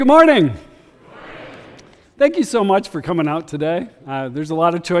Good morning. Thank you so much for coming out today. There's a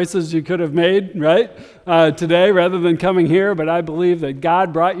lot of choices you could have made, right, today rather than coming here, but I believe that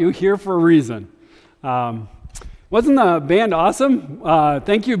God brought you here for a reason. Wasn't the band awesome?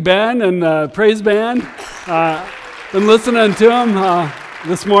 Thank you, Ben and the praise band. Been listening to them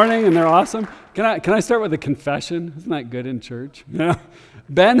this morning, and they're awesome. Can I start with a confession? Isn't that good in church? Yeah.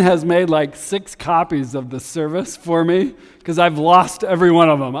 Ben has made like 6 copies of the service for me because I've lost every one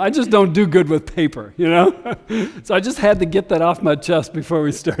of them. I just don't do good with paper, you know? So I just had to get that off my chest before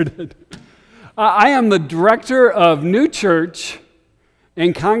we started. I am the director of New Church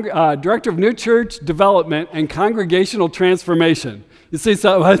and director of New Church Development and Congregational Transformation. You see,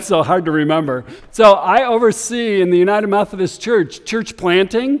 so it's so hard to remember. So I oversee in the United Methodist Church, church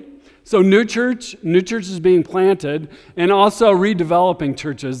planting. So new churches being planted, and also redeveloping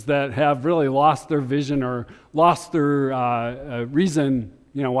churches that have really lost their vision or lost their reason,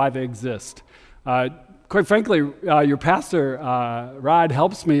 why they exist. Quite frankly, your pastor, Rod,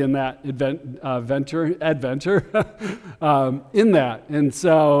 helps me in that adventure, in that. And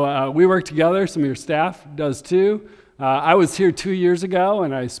so we work together. Some of your staff does too. I was here 2 years ago,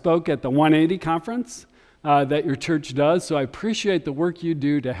 and I spoke at the 180 conference that your church does. So I appreciate the work you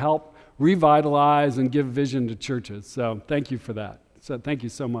do to help revitalize and give vision to churches. So thank you for that. So thank you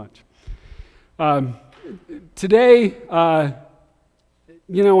so much. Today,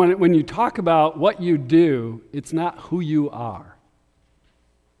 when you talk about what you do, it's not who you are.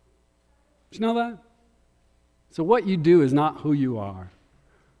 Did you know that? So what you do is not who you are.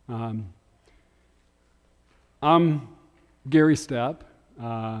 I'm Gary Stepp,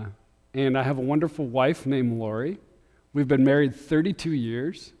 and I have a wonderful wife named Lori. We've been married 32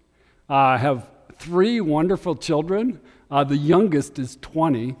 years. I have 3 wonderful children. The youngest is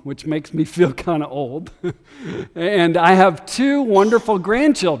 20, which makes me feel kind of old. And I have 2 wonderful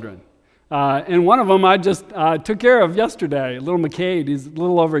grandchildren. And one of them I just took care of yesterday, little McCade. He's a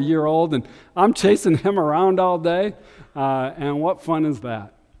little over a year old, and I'm chasing him around all day. And what fun is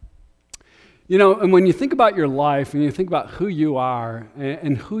that? And when you think about your life and you think about who you are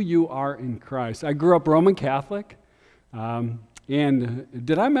and who you are in Christ, I grew up Roman Catholic. And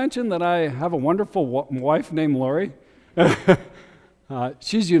did I mention that I have a wonderful wife named Lori?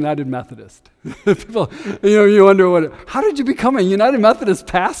 She's United Methodist. People, you wonder how did you become a United Methodist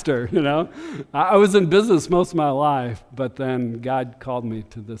pastor? I was in business most of my life, but then God called me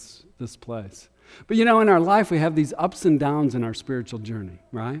to this place. But in our life we have these ups and downs in our spiritual journey,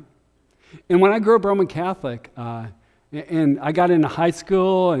 right? And when I grew up Roman Catholic, and I got into high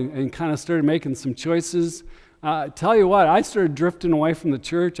school and kind of started making some choices. Tell you what, I started drifting away from the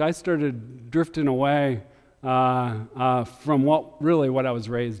church. I started drifting away from what I was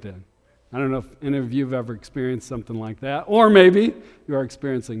raised in. I don't know if any of you have ever experienced something like that, or maybe you are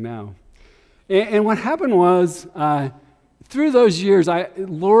experiencing now. And what happened was, through those years,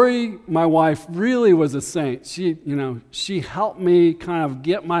 Lori, my wife, really was a saint. She helped me kind of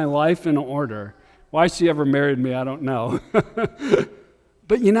get my life in order. Why she ever married me, I don't know.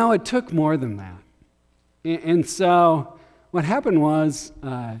 But it took more than that. And so what happened was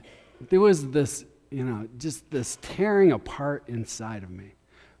there was this, just this tearing apart inside of me.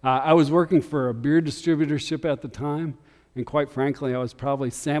 I was working for a beer distributorship at the time, and quite frankly, I was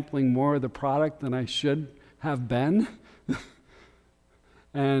probably sampling more of the product than I should have been.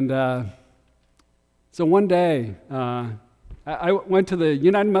 And so one day, I went to the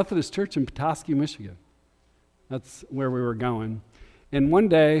United Methodist Church in Petoskey, Michigan. That's where we were going. And one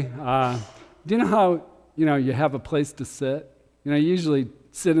day, do you know how you have a place to sit? You usually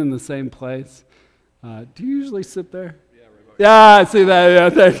sit in the same place. Do you usually sit there? Yeah, I see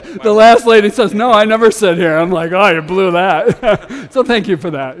that. Yeah, the last lady says, "No, I never sit here." I'm like, "Oh, you blew that." So thank you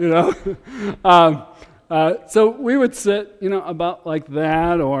for that. So we would sit, about like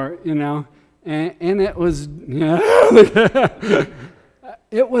that, or and it was,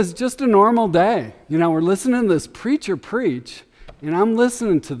 it was just a normal day. We're listening to this preacher preach, and I'm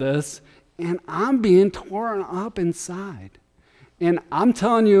listening to this. And I'm being torn up inside. And I'm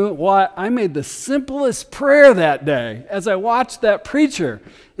telling you what, I made the simplest prayer that day as I watched that preacher.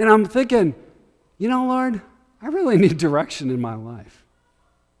 And I'm thinking, Lord, I really need direction in my life.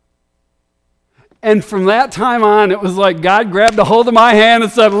 And from that time on, it was like God grabbed a hold of my hand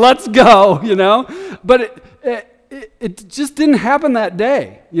and said, let's go, But it just didn't happen that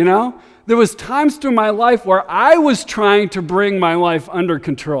day, There was times through my life where I was trying to bring my life under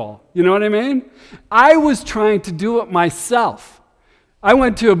control. You know what I mean? I was trying to do it myself. I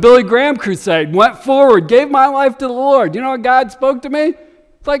went to a Billy Graham crusade, went forward, gave my life to the Lord. You know what God spoke to me?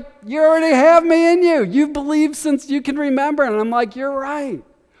 It's like, you already have me in you. You've believed since you can remember. And I'm like, you're right.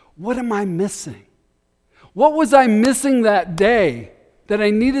 What am I missing? What was I missing that day that I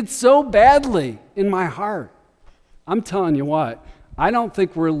needed so badly in my heart? I'm telling you what, I don't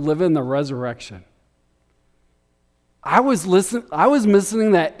think we're living the resurrection. I was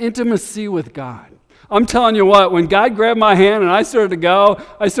missing that intimacy with God. I'm telling you what, when God grabbed my hand and I started to go,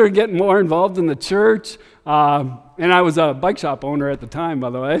 I started getting more involved in the church. And I was a bike shop owner at the time, by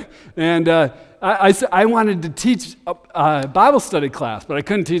the way. And I wanted to teach a Bible study class, but I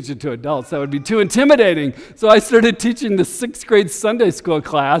couldn't teach it to adults. That would be too intimidating. So I started teaching the 6th grade Sunday school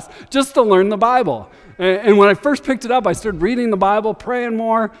class just to learn the Bible. And when I first picked it up, I started reading the Bible, praying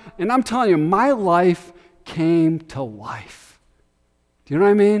more. And I'm telling you, my life came to life. Do you know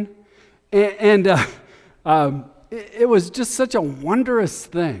what I mean? It was just such a wondrous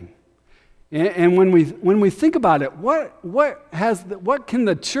thing. And when we think about it, what can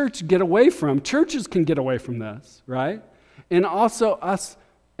the church get away from? Churches can get away from this, right? And also us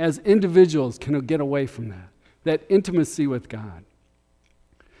as individuals can get away from that intimacy with God.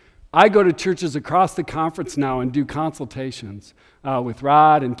 I go to churches across the conference now and do consultations with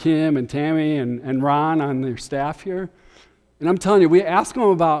Rod and Kim and Tammy and Ron on their staff here. And I'm telling you, we ask them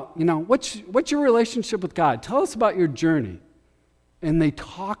about, what's your relationship with God? Tell us about your journey. And they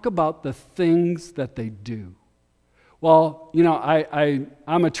talk about the things that they do. Well,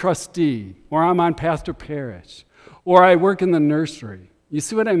 I'm a trustee, or I'm on pastor parish, or I work in the nursery. You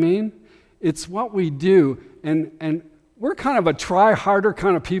see what I mean? It's what we do, and we're kind of a try harder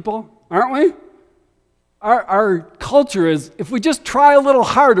kind of people, aren't we? Our culture is, if we just try a little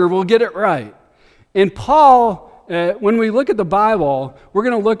harder, we'll get it right. And Paul, when we look at the Bible, we're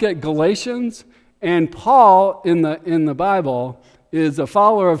going to look at Galatians, and Paul in the Bible is a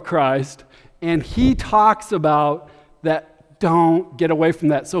follower of Christ, and he talks about that, don't get away from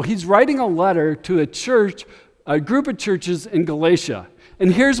that. So he's writing a letter to a group of churches in Galatia.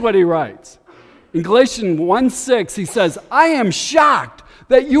 And here's what he writes. In Galatians 1:6, he says, I am shocked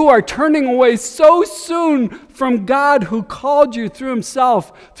that you are turning away so soon from God who called you through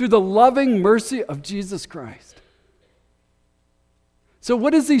himself, through the loving mercy of Jesus Christ. So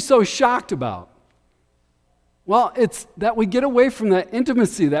what is he so shocked about? Well, it's that we get away from that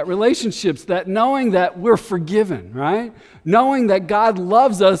intimacy, that relationships, that knowing that we're forgiven, right? Knowing that God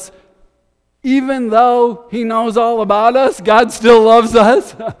loves us, even though he knows all about us, God still loves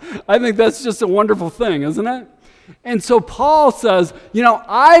us. I think that's just a wonderful thing, isn't it? And so Paul says,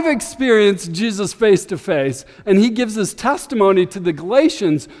 I've experienced Jesus face to face, and he gives his testimony to the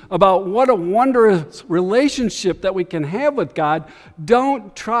Galatians about what a wondrous relationship that we can have with God.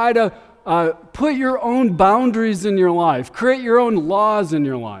 Don't try to put your own boundaries in your life. Create your own laws in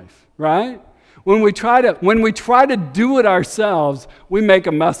your life, right? When we try to do it ourselves, we make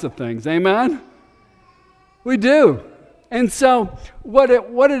a mess of things. Amen? We do. And so what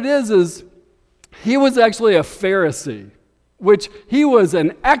it is he was actually a Pharisee, which he was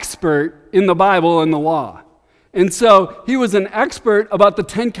an expert in the Bible and the law. And so he was an expert about the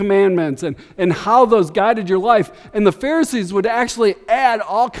 10 Commandments and how those guided your life. And the Pharisees would actually add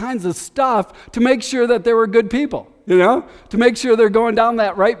all kinds of stuff to make sure that they were good people, to make sure they're going down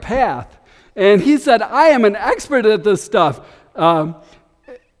that right path. And he said, I am an expert at this stuff. So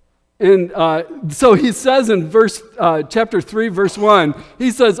he says in chapter 3, verse 1,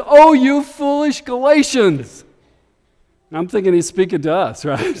 he says, oh, you foolish Galatians. And I'm thinking he's speaking to us,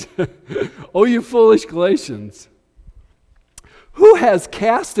 right? Oh, you foolish Galatians. Who has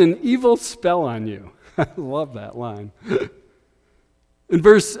cast an evil spell on you? I love that line. In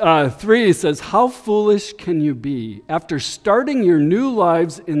verse 3, he says, how foolish can you be? After starting your new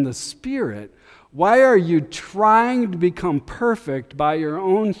lives in the Spirit, why are you trying to become perfect by your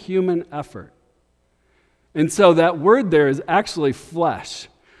own human effort? And so that word there is actually flesh.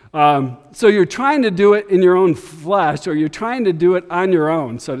 So you're trying to do it in your own flesh, or you're trying to do it on your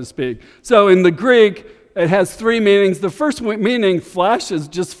own, so to speak. So in the Greek, it has 3 meanings. The first meaning, flesh, is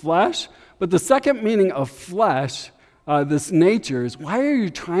just flesh. But the second meaning of flesh, this nature, is why are you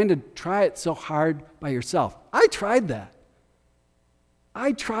trying to try it so hard by yourself? I tried that.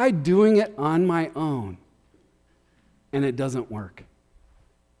 I tried doing it on my own, and it doesn't work.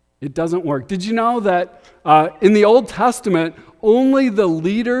 It doesn't work. Did you know that in the Old Testament, only the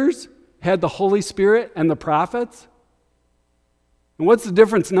leaders had the Holy Spirit and the prophets? And what's the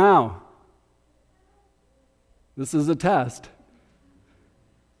difference now? This is a test.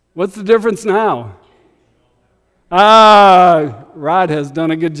 What's the difference now? Rod has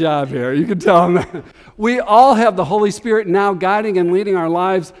done a good job here. You can tell him that. We all have the Holy Spirit now guiding and leading our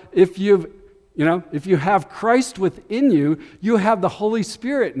lives if you've If you have Christ within you, you have the Holy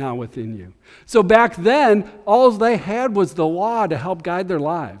Spirit now within you. So back then, all they had was the law to help guide their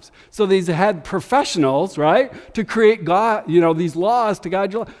lives. So these had professionals, right, to create God, these laws to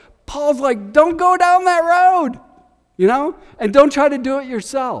guide your life. Paul's like, don't go down that road, and don't try to do it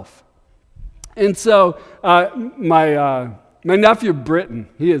yourself. And so my nephew Britton,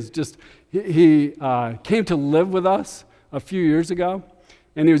 he came to live with us a few years ago.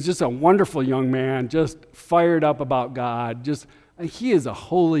 And he was just a wonderful young man, just fired up about God. He is a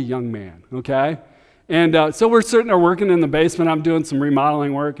holy young man, okay? And so we're sitting there working in the basement. I'm doing some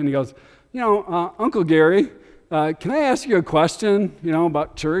remodeling work, and he goes, Uncle Gary, can I ask you a question,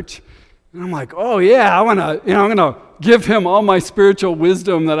 about church? And I'm like, oh yeah, I'm gonna give him all my spiritual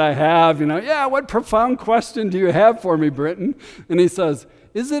wisdom that I have. Yeah, what profound question do you have for me, Britton? And he says,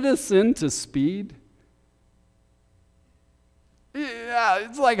 is it a sin to speed? Yeah,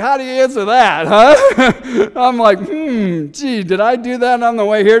 it's like, how do you answer that, huh? I'm like, did I do that on the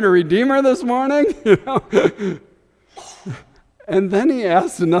way here to Redeemer this morning? And then he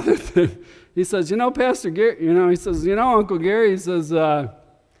asked another thing. He says, Pastor Gary, Uncle Gary, he says, I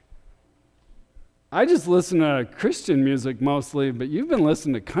just listen to Christian music mostly, but you've been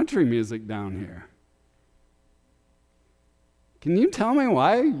listening to country music down here. Can you tell me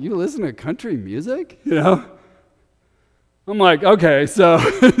why you listen to country music? I'm like, okay, so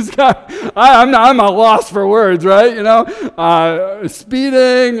I'm at a loss for words, right?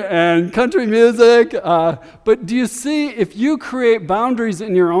 Speeding and country music. But do you see, if you create boundaries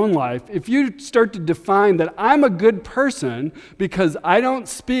in your own life, if you start to define that I'm a good person because I don't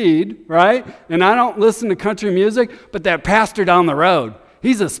speed, right? And I don't listen to country music, but that pastor down the road,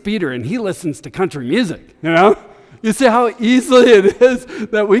 he's a speeder and he listens to country music, You see how easily it is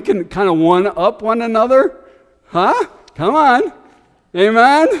that we can kind of one-up one another? Huh? Come on.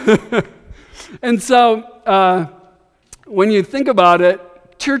 Amen? And so when you think about it,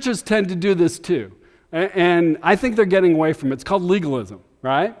 churches tend to do this too. And I think they're getting away from it. It's called legalism,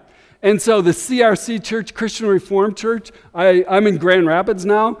 right? And so the CRC Church, Christian Reformed Church, I'm in Grand Rapids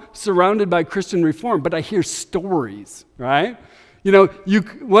now, surrounded by Christian Reform, but I hear stories, right?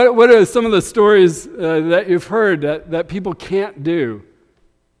 What are some of the stories that you've heard that people can't do?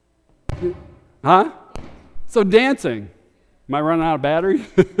 Huh? So dancing. Am I running out of battery?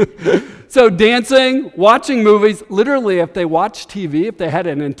 So dancing, watching movies. Literally, if they watch TV, if they had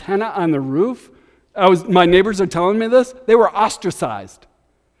an antenna on the roof, my neighbors are telling me this, they were ostracized.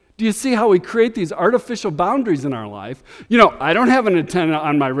 Do you see how we create these artificial boundaries in our life? I don't have an antenna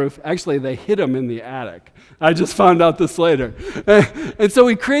on my roof. Actually, they hid them in the attic. I just found out this later. And so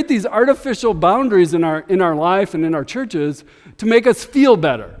we create these artificial boundaries in our life and in our churches to make us feel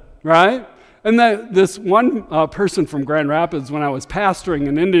better, right? And this one person from Grand Rapids, when I was pastoring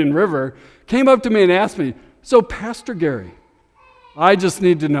in Indian River, came up to me and asked me, so Pastor Gary, I just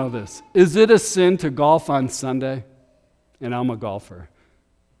need to know this. Is it a sin to golf on Sunday? And I'm a golfer.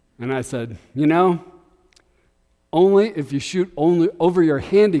 And I said, only if you shoot only over your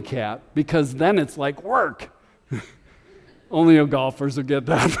handicap, because then it's like work. Only you golfers will get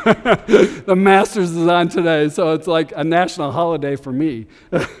that. The Masters is on today, so it's like a national holiday for me.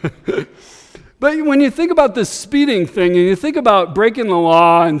 But when you think about this speeding thing, and you think about breaking the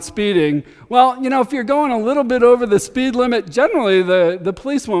law and speeding, well, if you're going a little bit over the speed limit, generally the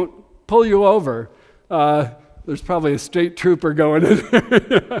police won't pull you over. There's probably a state trooper going in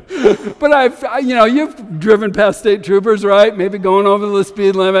there. But you've driven past state troopers, right? Maybe going over the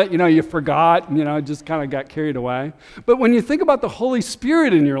speed limit, you forgot, just kind of got carried away. But when you think about the Holy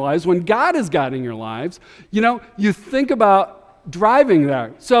Spirit in your lives, when God is guiding your lives, you think about driving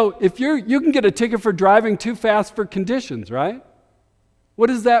there. So if you can get a ticket for driving too fast for conditions, right? What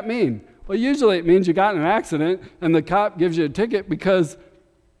does that mean? Well, usually it means you got in an accident and the cop gives you a ticket because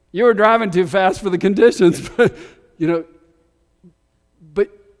you were driving too fast for the conditions, but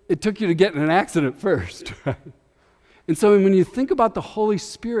it took you to get in an accident first, right? And so when you think about the Holy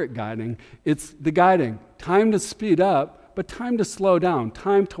Spirit guiding, it's the guiding. Time to speed up, but time to slow down.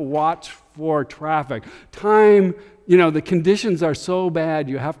 Time to watch for traffic. Time, the conditions are so bad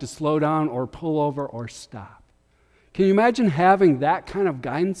you have to slow down or pull over or stop. Can you imagine having that kind of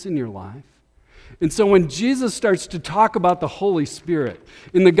guidance in your life? And so when Jesus starts to talk about the Holy Spirit,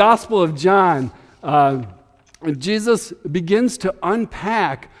 in the Gospel of John, Jesus begins to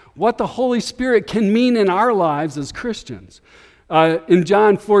unpack what the Holy Spirit can mean in our lives as Christians. In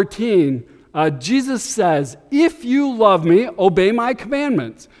John 14, Jesus says, if you love me, obey my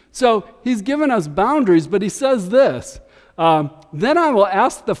commandments. So he's given us boundaries, but he says this, then I will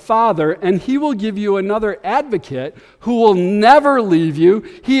ask the Father, and he will give you another advocate who will never leave you.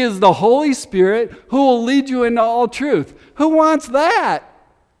 He is the Holy Spirit who will lead you into all truth. Who wants that?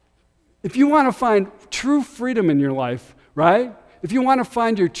 If you want to find true freedom in your life, right? If you want to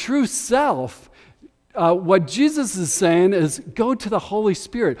find your true self, what Jesus is saying is go to the Holy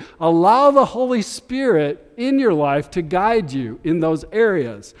Spirit. Allow the Holy Spirit in your life to guide you in those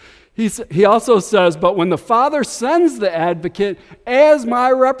areas. He also says, but when the Father sends the advocate as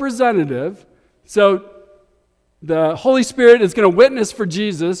my representative, so the Holy Spirit is going to witness for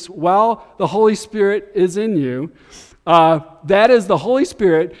Jesus while the Holy Spirit is in you. That is the Holy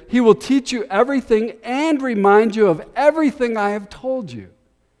Spirit. He will teach you everything and remind you of everything I have told you.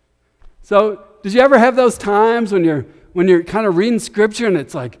 So, did you ever have those times when you're kind of reading Scripture and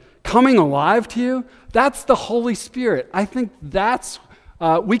it's like coming alive to you? That's the Holy Spirit. I think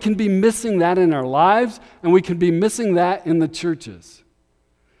we can be missing that in our lives, and we can be missing that in the churches.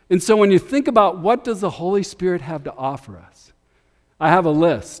 And so when you think about what does the Holy Spirit have to offer us, I have a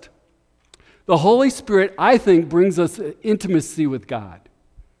list. The Holy Spirit, I think, brings us intimacy with God.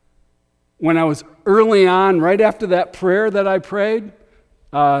 When I was early on, right after that prayer that I prayed,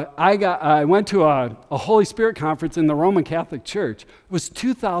 I went to a Holy Spirit conference in the Roman Catholic Church. There was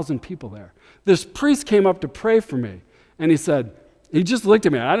 2,000 people there. This priest came up to pray for me, and he just looked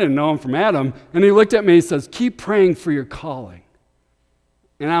at me. I didn't know him from Adam, and he looked at me and he says, keep praying for your calling.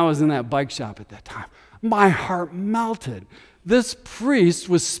 And I was in that bike shop at that time. My heart melted. This priest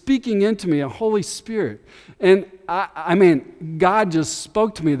was speaking into me, a Holy Spirit. And I mean, God just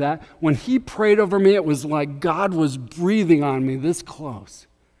spoke to me that. When he prayed over me, it was like God was breathing on me this close.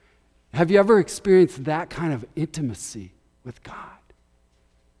 Have you ever experienced that kind of intimacy with God?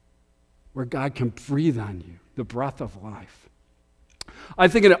 Where God can breathe on you, the breath of life. I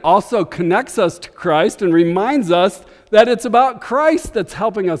think it also connects us to Christ and reminds us that it's about Christ that's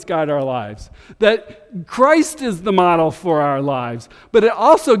helping us guide our lives, that Christ is the model for our lives, but it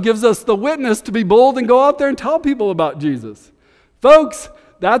also gives us the witness to be bold and go out there and tell people about Jesus. Folks,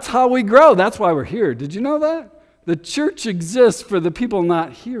 that's how we grow. That's why we're here. Did you know that? The church exists for the people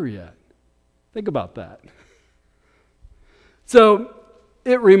not here yet. Think about that. So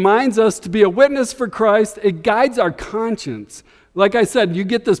it reminds us to be a witness for Christ. It guides our conscience. Like I said, you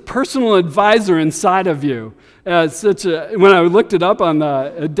get this personal advisor inside of you. When I looked it up on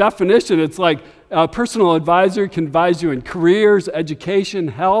the definition, it's like a personal advisor can advise you in careers, education,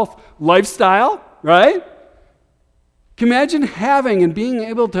 health, lifestyle, right? Can you imagine having and being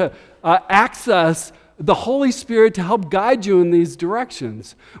able to access the Holy Spirit to help guide you in these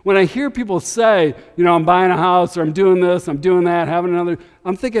directions? When I hear people say, I'm buying a house, or I'm doing this, I'm doing that, having another,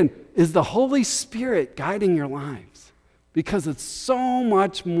 I'm thinking, is the Holy Spirit guiding your lives? Because it's so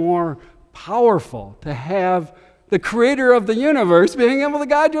much more powerful to have the creator of the universe being able to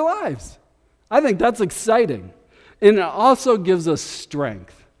guide your lives. I think that's exciting. And it also gives us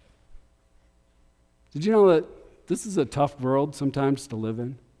strength. Did you know that this is a tough world sometimes to live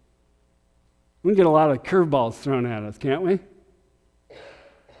in? We can get a lot of curveballs thrown at us, can't we?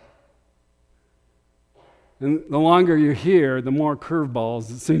 And the longer you're here, the more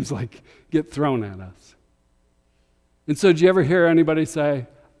curveballs it seems like get thrown at us. And so, did you ever hear anybody say,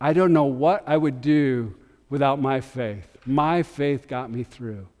 I don't know what I would do without my faith. My faith got me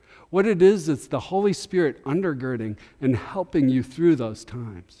through. What it is, it's the Holy Spirit undergirding and helping you through those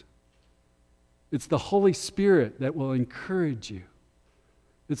times. It's the Holy Spirit that will encourage you.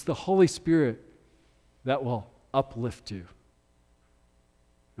 It's the Holy Spirit that will uplift you.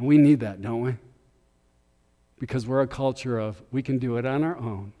 And we need that, don't we? Because we're a culture of we can do it on our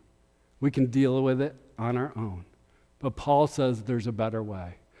own. We can deal with it on our own. But Paul says there's a better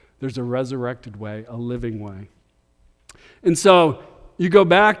way. There's a resurrected way, a living way. And so you go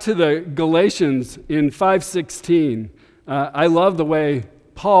back to the Galatians in 5:16. I love the way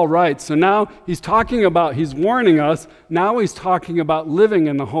Paul writes. So now he's warning us. Now he's talking about living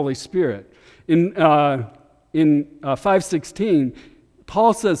in the Holy Spirit. In 5:16,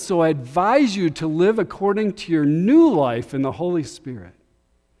 Paul says, so I advise you to live according to your new life in the Holy Spirit.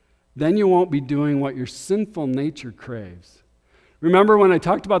 Then you won't be doing what your sinful nature craves. Remember when I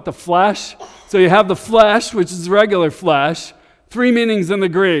talked about the flesh? So you have the flesh, which is regular flesh. 3 meanings in the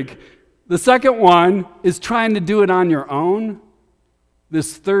Greek. The second one is trying to do it on your own.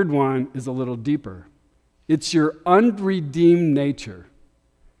 This third one is a little deeper. It's your unredeemed nature.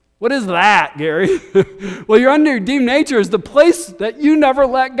 What is that, Gary? Well, your unredeemed nature is the place that you never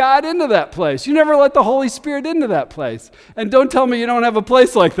let God into that place. You never let the Holy Spirit into that place. And don't tell me you don't have a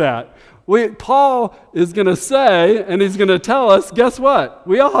place like that. Paul is going to say, and he's going to tell us, guess what?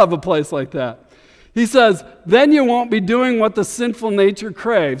 We all have a place like that. He says, then you won't be doing what the sinful nature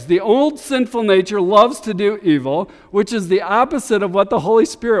craves. The old sinful nature loves to do evil, which is the opposite of what the Holy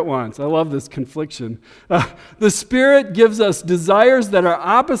Spirit wants. I love this confliction. The Spirit gives us desires that are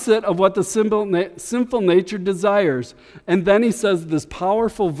opposite of what the sinful nature desires. And then he says this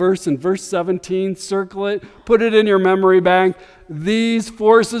powerful verse in verse 17, circle it, put it in your memory bank. These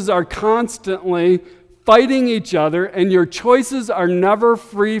forces are constantly fighting each other, and your choices are never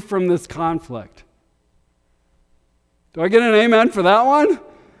free from this conflict. Do I get an amen for that one?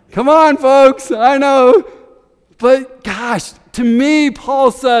 Come on, folks. I know. But gosh, to me, Paul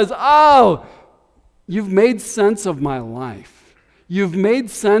says, oh, you've made sense of my life. You've made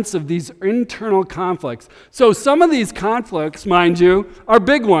sense of these internal conflicts. So some of these conflicts, mind you, are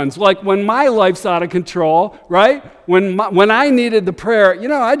big ones. Like when my life's out of control, right? When I needed the prayer,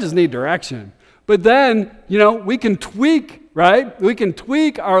 I just need direction. But then, we can tweak, right? We can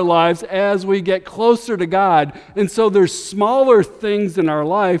tweak our lives as we get closer to God. And so there's smaller things in our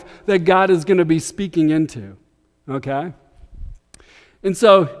life that God is going to be speaking into, okay? And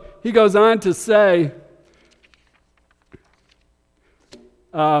so he goes on to say,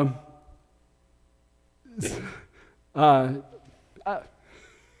 and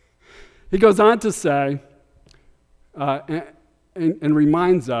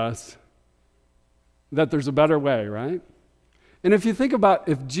reminds us that there's a better way, right? And if you think about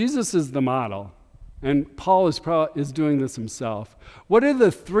if Jesus is the model, and Paul is doing this himself, what are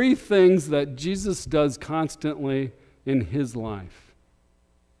the three things that Jesus does constantly in his life?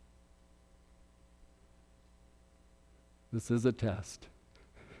 This is a test.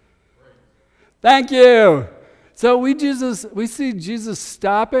 Thank you. So we see Jesus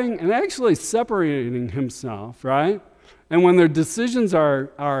stopping and actually separating himself, right? And when their decisions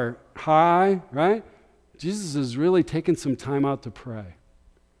are high, right? Jesus is really taking some time out to pray.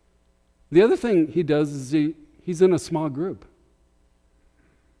 The other thing he does is he's in a small group.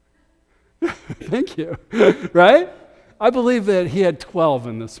 Thank you. Right? I believe that he had 12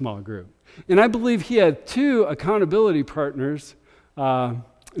 in this small group. And I believe he had 2 accountability partners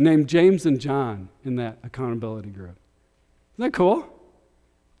named James and John in that accountability group. Isn't that cool?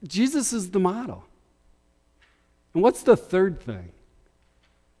 Jesus is the model. And what's the third thing?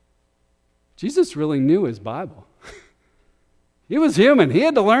 Jesus really knew his Bible. He was human. He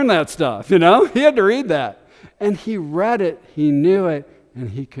had to learn that stuff, He had to read that. And he read it, he knew it,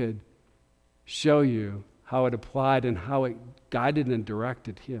 and he could show you how it applied and how it guided and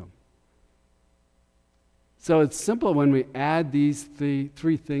directed him. So it's simple when we add these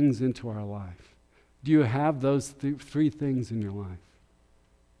three things into our life. Do you have those three things in your life?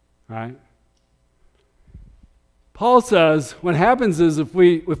 Right? Paul says what happens is if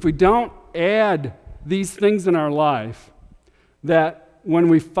we don't add these things in our life, that when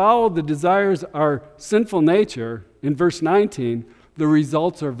we follow the desires of our sinful nature, in verse 19, the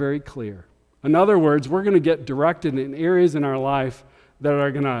results are very clear. In other words, we're going to get directed in areas in our life that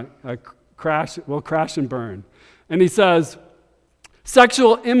are going to crash and burn. And he says,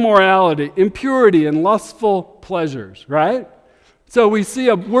 sexual immorality, impurity, and lustful pleasures, right? So we see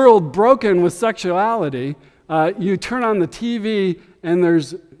a world broken with sexuality. You turn on the TV and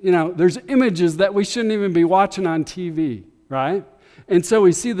there's images that we shouldn't even be watching on TV, right? And so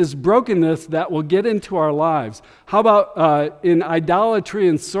we see this brokenness that will get into our lives. How about in idolatry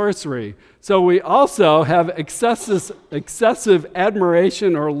and sorcery? So we also have excessive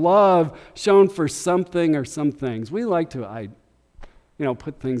admiration or love shown for something or some things. We like to,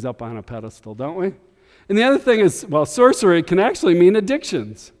 put things up on a pedestal, don't we? And the other thing is, sorcery can actually mean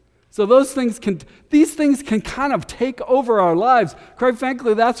addictions. So these things can kind of take over our lives. Quite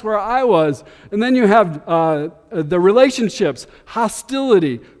frankly, that's where I was. And then you have the relationships,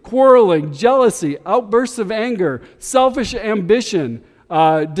 hostility, quarreling, jealousy, outbursts of anger, selfish ambition,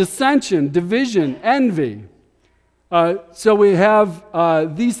 dissension, division, envy. So we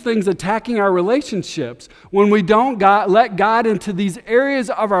have these things attacking our relationships when we don't let God into these areas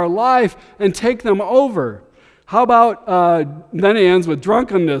of our life and take them over. How about, then he ends with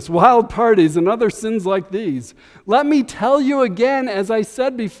drunkenness, wild parties, and other sins like these. Let me tell you again, as I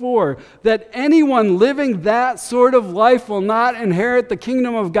said before, that anyone living that sort of life will not inherit the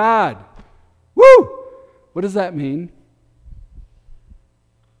kingdom of God. Woo! What does that mean?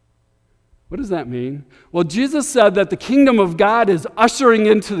 What does that mean? Well, Jesus said that the kingdom of God is ushering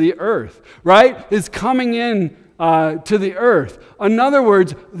into the earth, right? Is coming in to the earth. In other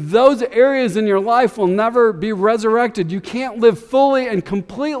words, those areas in your life will never be resurrected. You can't live fully and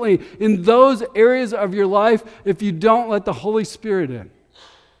completely in those areas of your life if you don't let the Holy Spirit in.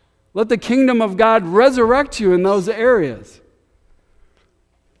 Let the kingdom of God resurrect you in those areas.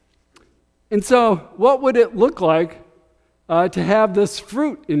 And so what would it look like to have this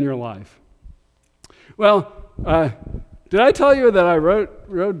fruit in your life? Well, did I tell you that I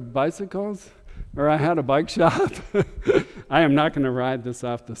rode bicycles? Or I had a bike shop? I am not going to ride this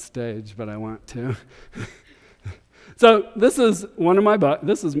off the stage, but I want to. So this is one of my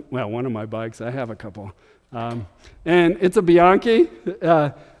one of my bikes. I have a couple. And it's a Bianchi.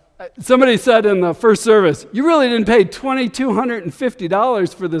 Somebody said in the first service, you really didn't pay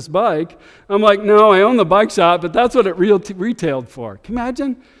 $2,250 for this bike. I'm like, no, I own the bike shop, but that's what it retailed for. Can you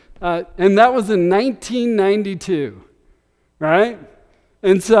imagine? And that was in 1992, right?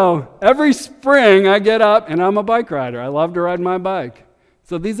 And so every spring I get up and I'm a bike rider. I love to ride my bike.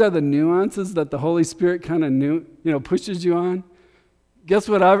 So these are the nuances that the Holy Spirit kind of pushes you on. Guess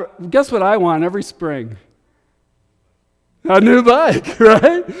what I want every spring? A new bike,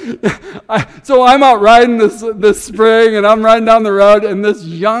 right? So I'm out riding this spring, and I'm riding down the road, and this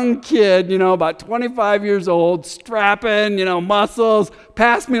young kid, about 25 years old, strapping, muscles,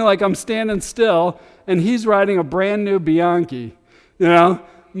 passed me like I'm standing still, and he's riding a brand new Bianchi,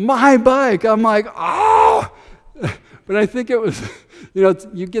 my bike. I'm like, oh! But I think it was,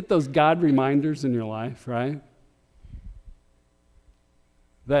 you get those God reminders in your life, right?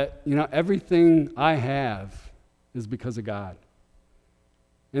 That, everything I have is because of God.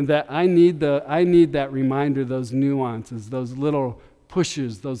 And that I need that reminder, those nuances, those little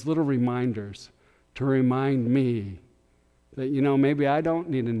pushes, those little reminders to remind me that, maybe I don't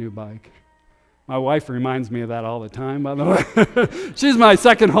need a new bike. My wife reminds me of that all the time, by the way. She's my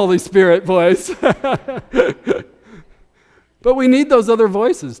second Holy Spirit voice. But we need those other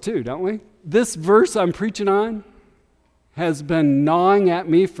voices too, don't we? This verse I'm preaching on has been gnawing at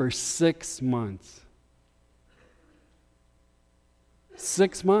me for 6 months.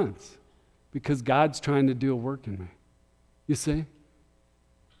 6 months, because God's trying to do a work in me. You see?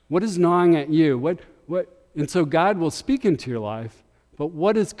 What is gnawing at you? And so God will speak into your life, but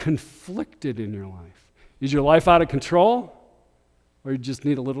what is conflicted in your life? Is your life out of control, or you just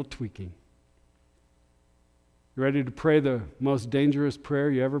need a little tweaking? You ready to pray the most dangerous prayer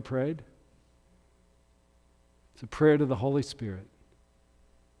you ever prayed? It's a prayer to the Holy Spirit.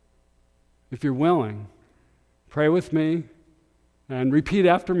 If you're willing, pray with me and repeat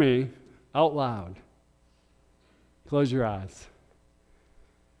after me out loud. Close your eyes.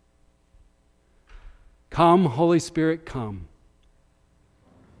 Come, Holy Spirit, come.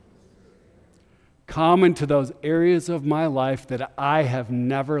 Come into those areas of my life that I have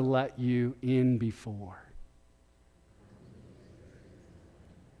never let you in before.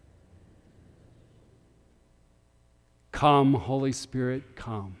 Come, Holy Spirit,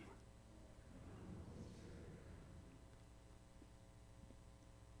 come.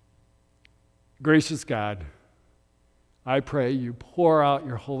 Gracious God, I pray you pour out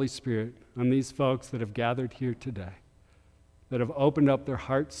your Holy Spirit on these folks that have gathered here today, that have opened up their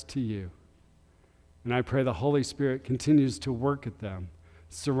hearts to you. And I pray the Holy Spirit continues to work at them,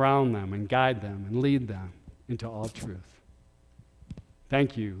 surround them, and guide them, and lead them into all truth.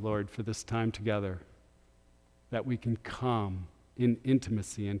 Thank you, Lord, for this time together, that we can come in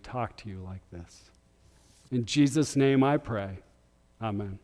intimacy and talk to you like this. In Jesus' name I pray. Amen.